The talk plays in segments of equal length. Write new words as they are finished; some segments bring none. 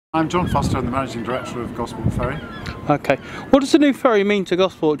I'm John Foster, I'm the Managing Director of Gosport Ferry. Okay. What does the new ferry mean to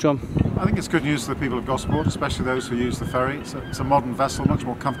Gosport, John? I think it's good news for the people of Gosport, especially those who use the ferry. It's a modern vessel, much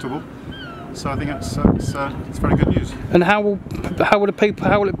more comfortable. So I think it's very good news. And how will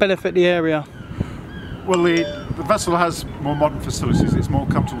it benefit the area? Well, the vessel has more modern facilities. It's more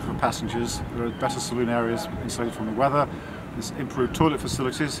comfortable for passengers. There are better saloon areas insulated from the weather. There's improved toilet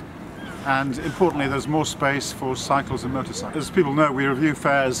facilities. And importantly, there's more space for cycles and motorcycles. As people know, we review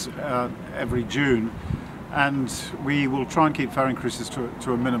fares every June, and we will try and keep fare increases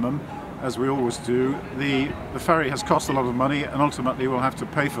to a minimum, as we always do. The ferry has cost a lot of money, and ultimately we'll have to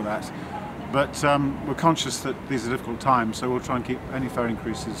pay for that. But we're conscious that these are difficult times, so we'll try and keep any fare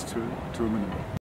increases to a minimum.